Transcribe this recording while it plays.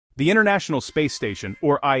The International Space Station,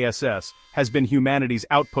 or ISS, has been humanity's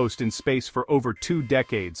outpost in space for over 2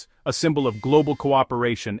 decades, a symbol of global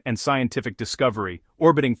cooperation and scientific discovery.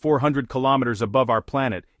 Orbiting 400 kilometers above our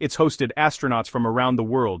planet, it's hosted astronauts from around the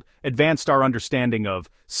world, advanced our understanding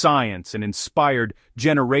of science, and inspired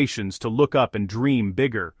generations to look up and dream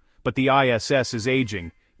bigger. But the ISS is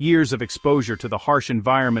aging. Years of exposure to the harsh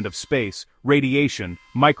environment of space, radiation,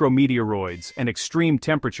 micrometeoroids, and extreme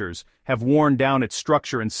temperatures have worn down its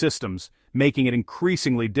structure and systems, making it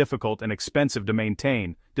increasingly difficult and expensive to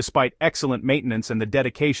maintain. Despite excellent maintenance and the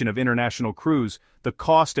dedication of international crews, the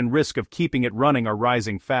cost and risk of keeping it running are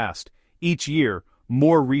rising fast. Each year,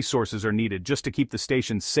 more resources are needed just to keep the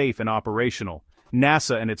station safe and operational.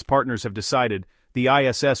 NASA and its partners have decided the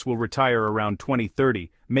ISS will retire around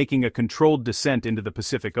 2030, making a controlled descent into the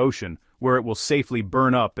Pacific Ocean, where it will safely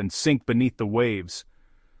burn up and sink beneath the waves.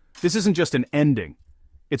 This isn't just an ending.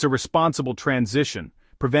 It's a responsible transition,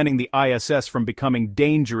 preventing the ISS from becoming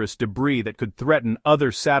dangerous debris that could threaten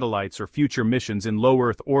other satellites or future missions in low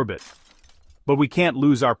Earth orbit. But we can't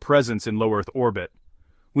lose our presence in low Earth orbit.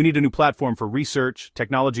 We need a new platform for research,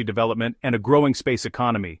 technology development, and a growing space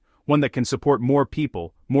economy, one that can support more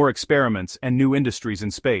people, more experiments, and new industries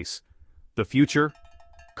in space. The future?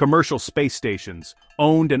 Commercial space stations,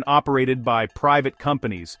 owned and operated by private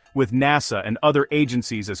companies, with NASA and other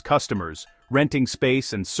agencies as customers, renting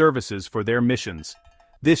space and services for their missions.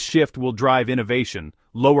 This shift will drive innovation,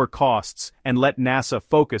 lower costs, and let NASA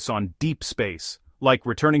focus on deep space, like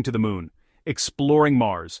returning to the moon, exploring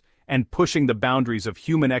Mars, and pushing the boundaries of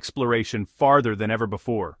human exploration farther than ever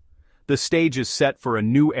before. The stage is set for a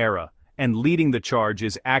new era, and leading the charge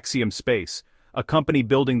is Axiom Space, a company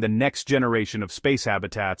building the next generation of space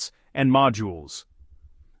habitats and modules.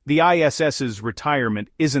 The ISS's retirement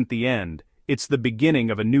isn't the end, it's the beginning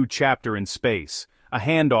of a new chapter in space, a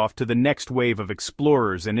handoff to the next wave of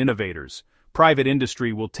explorers and innovators. Private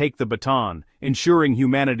industry will take the baton, ensuring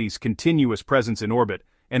humanity's continuous presence in orbit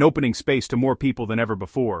and opening space to more people than ever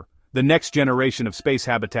before. The next generation of space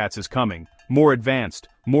habitats is coming, more advanced,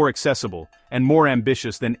 more accessible, and more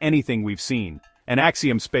ambitious than anything we've seen. And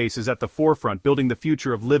Axiom Space is at the forefront, building the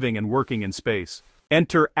future of living and working in space.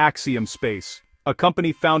 Enter Axiom Space, a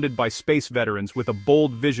company founded by space veterans with a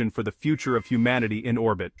bold vision for the future of humanity in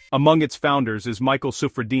orbit. Among its founders is Michael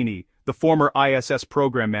Suffredini, the former ISS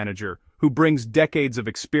program manager, who brings decades of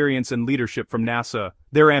experience and leadership from NASA.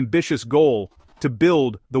 Their ambitious goal: to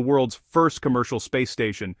build the world's first commercial space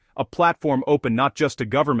station, a platform open not just to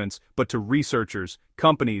governments, but to researchers,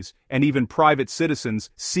 companies, and even private citizens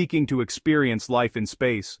seeking to experience life in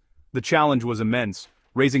space. The challenge was immense,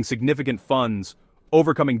 raising significant funds,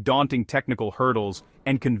 overcoming daunting technical hurdles,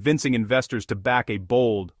 and convincing investors to back a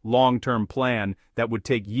bold, long-term plan that would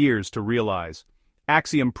take years to realize.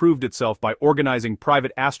 Axiom proved itself by organizing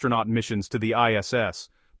private astronaut missions to the ISS,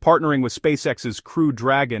 partnering with SpaceX's Crew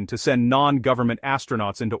Dragon to send non-government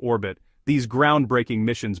astronauts into orbit. These groundbreaking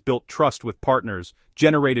missions built trust with partners,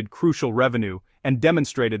 generated crucial revenue, and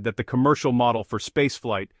demonstrated that the commercial model for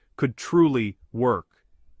spaceflight could truly work.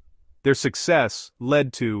 Their success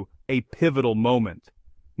led to a pivotal moment.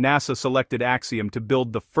 NASA selected Axiom to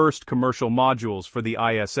build the first commercial modules for the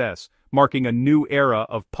ISS, marking a new era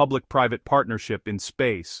of public-private partnership in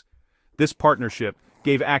space. This partnership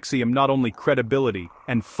gave Axiom not only credibility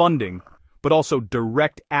and funding, but also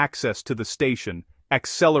direct access to the station,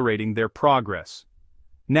 accelerating their progress.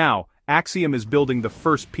 Now, Axiom is building the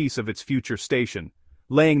first piece of its future station,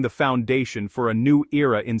 laying the foundation for a new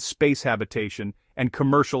era in space habitation and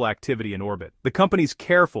commercial activity in orbit. The company's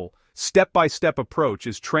careful, step-by-step approach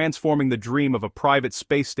is transforming the dream of a private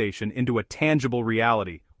space station into a tangible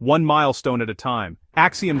reality, one milestone at a time.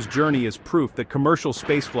 Axiom's journey is proof that commercial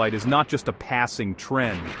spaceflight is not just a passing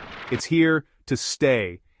trend. It's here to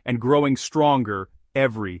stay, and growing stronger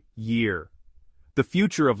every year. The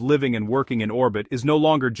future of living and working in orbit is no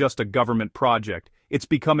longer just a government project, it's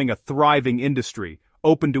becoming a thriving industry,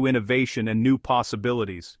 open to innovation and new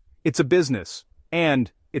possibilities. It's a business,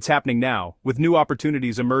 and it's happening now, with new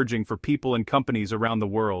opportunities emerging for people and companies around the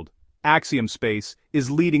world. Axiom Space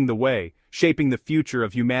is leading the way, shaping the future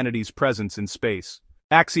of humanity's presence in space.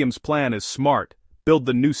 Axiom's plan is smart: build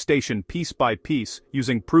the new station piece by piece,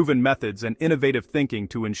 using proven methods and innovative thinking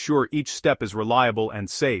to ensure each step is reliable and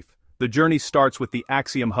safe. The journey starts with the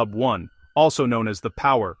Axiom Hub 1, also known as the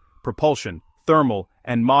Power, Propulsion, Thermal,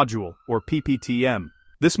 and Module, or PPTM.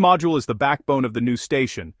 This module is the backbone of the new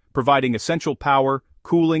station, providing essential power,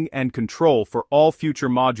 cooling, and control for all future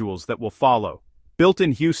modules that will follow. Built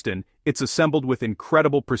in Houston, it's assembled with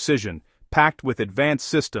incredible precision, packed with advanced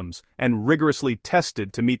systems, and rigorously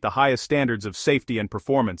tested to meet the highest standards of safety and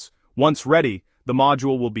performance. Once ready, the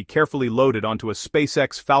module will be carefully loaded onto a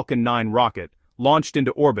SpaceX Falcon 9 rocket, launched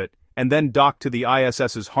into orbit, and then docked to the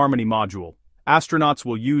ISS's Harmony module. Astronauts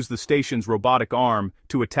will use the station's robotic arm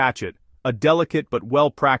to attach it, a delicate but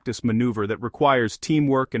well-practiced maneuver that requires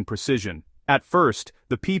teamwork and precision. At first,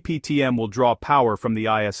 the PPTM will draw power from the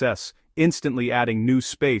ISS, instantly adding new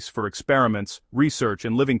space for experiments, research,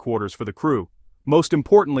 and living quarters for the crew. Most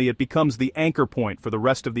importantly, it becomes the anchor point for the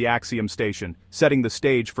rest of the Axiom station, setting the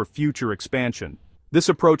stage for future expansion. This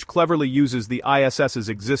approach cleverly uses the ISS's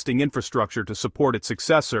existing infrastructure to support its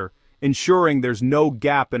successor, ensuring there's no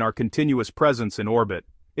gap in our continuous presence in orbit.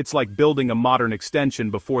 It's like building a modern extension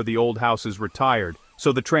before the old house is retired,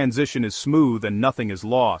 so the transition is smooth and nothing is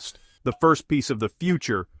lost. The first piece of the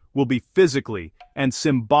future will be physically and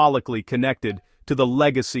symbolically connected to the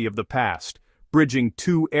legacy of the past, bridging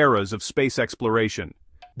two eras of space exploration.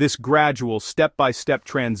 This gradual, step-by-step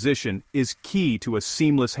transition is key to a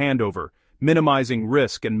seamless handover, minimizing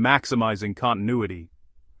risk and maximizing continuity.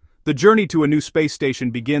 The journey to a new space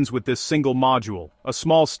station begins with this single module, a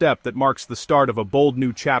small step that marks the start of a bold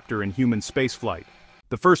new chapter in human spaceflight.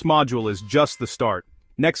 The first module is just the start.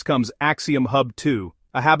 Next comes Axiom Hub 2,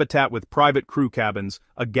 a habitat with private crew cabins,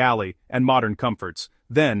 a galley, and modern comforts.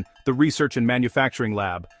 Then, the Research and Manufacturing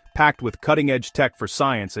Lab, packed with cutting-edge tech for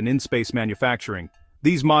science and in-space manufacturing.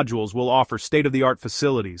 These modules will offer state-of-the-art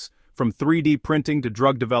facilities, from 3D printing to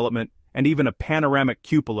drug development, and even a panoramic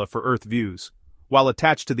cupola for Earth views. While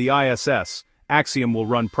attached to the ISS, Axiom will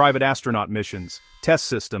run private astronaut missions, test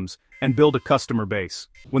systems, and build a customer base.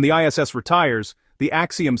 When the ISS retires, the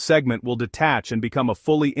Axiom segment will detach and become a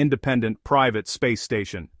fully independent private space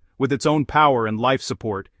station. With its own power and life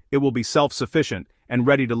support, it will be self-sufficient and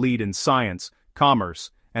ready to lead in science,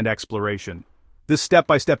 commerce, and exploration. This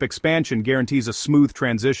step-by-step expansion guarantees a smooth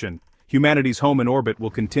transition. Humanity's home in orbit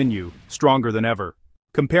will continue, stronger than ever.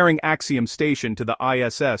 Comparing Axiom Station to the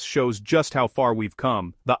ISS shows just how far we've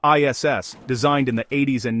come. The ISS, designed in the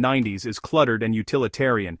 80s and 90s, is cluttered and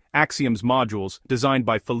utilitarian. Axiom's modules, designed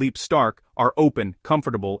by Philippe Starck, are open,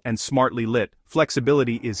 comfortable, and smartly lit.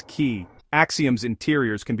 Flexibility is key. Axiom's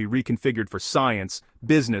interiors can be reconfigured for science,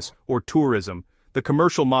 business, or tourism. The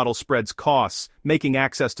commercial model spreads costs, making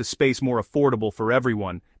access to space more affordable for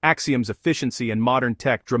everyone. Axiom's efficiency and modern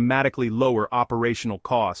tech dramatically lower operational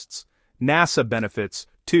costs. NASA benefits,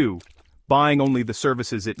 too, buying only the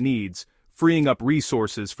services it needs, freeing up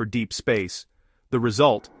resources for deep space. The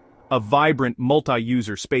result? A vibrant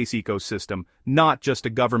multi-user space ecosystem, not just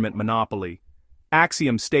a government monopoly.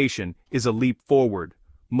 Axiom Station is a leap forward,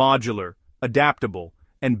 modular, adaptable,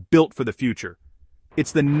 and built for the future.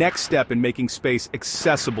 It's the next step in making space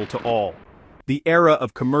accessible to all. The era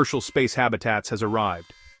of commercial space habitats has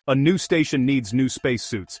arrived. A new station needs new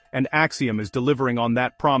spacesuits, and Axiom is delivering on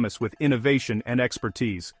that promise with innovation and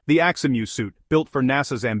expertise. The Axiom suit, built for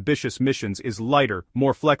NASA's ambitious missions, is lighter,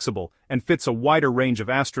 more flexible, and fits a wider range of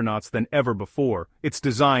astronauts than ever before. It's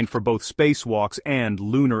designed for both spacewalks and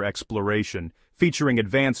lunar exploration, featuring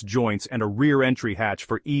advanced joints and a rear entry hatch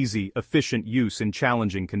for easy, efficient use in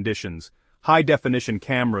challenging conditions. High-definition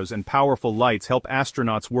cameras and powerful lights help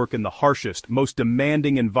astronauts work in the harshest, most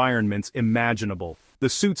demanding environments imaginable. The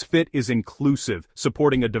suit's fit is inclusive,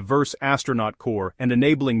 supporting a diverse astronaut corps and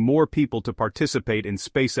enabling more people to participate in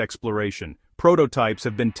space exploration. Prototypes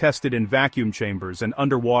have been tested in vacuum chambers and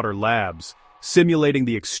underwater labs, simulating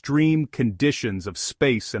the extreme conditions of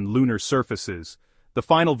space and lunar surfaces. The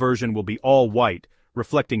final version will be all white,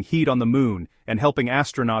 reflecting heat on the moon and helping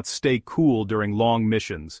astronauts stay cool during long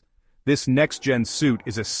missions. This next-gen suit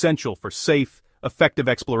is essential for safe, effective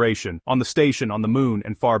exploration on the station, on the moon,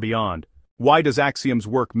 and far beyond. Why does Axiom's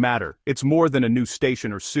work matter? It's more than a new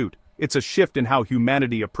station or suit. It's a shift in how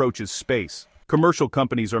humanity approaches space. Commercial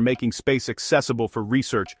companies are making space accessible for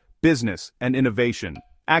research, business, and innovation.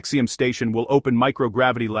 Axiom Station will open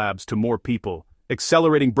microgravity labs to more people,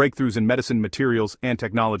 accelerating breakthroughs in medicine, materials, and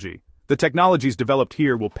technology. The technologies developed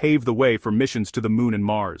here will pave the way for missions to the moon and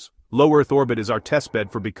Mars. Low Earth orbit is our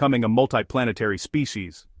testbed for becoming a multiplanetary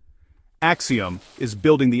species. Axiom is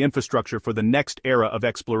building the infrastructure for the next era of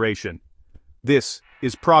exploration. This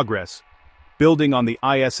is progress, building on the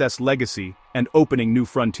ISS legacy and opening new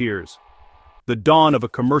frontiers. The dawn of a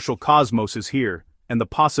commercial cosmos is here, and the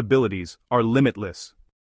possibilities are limitless.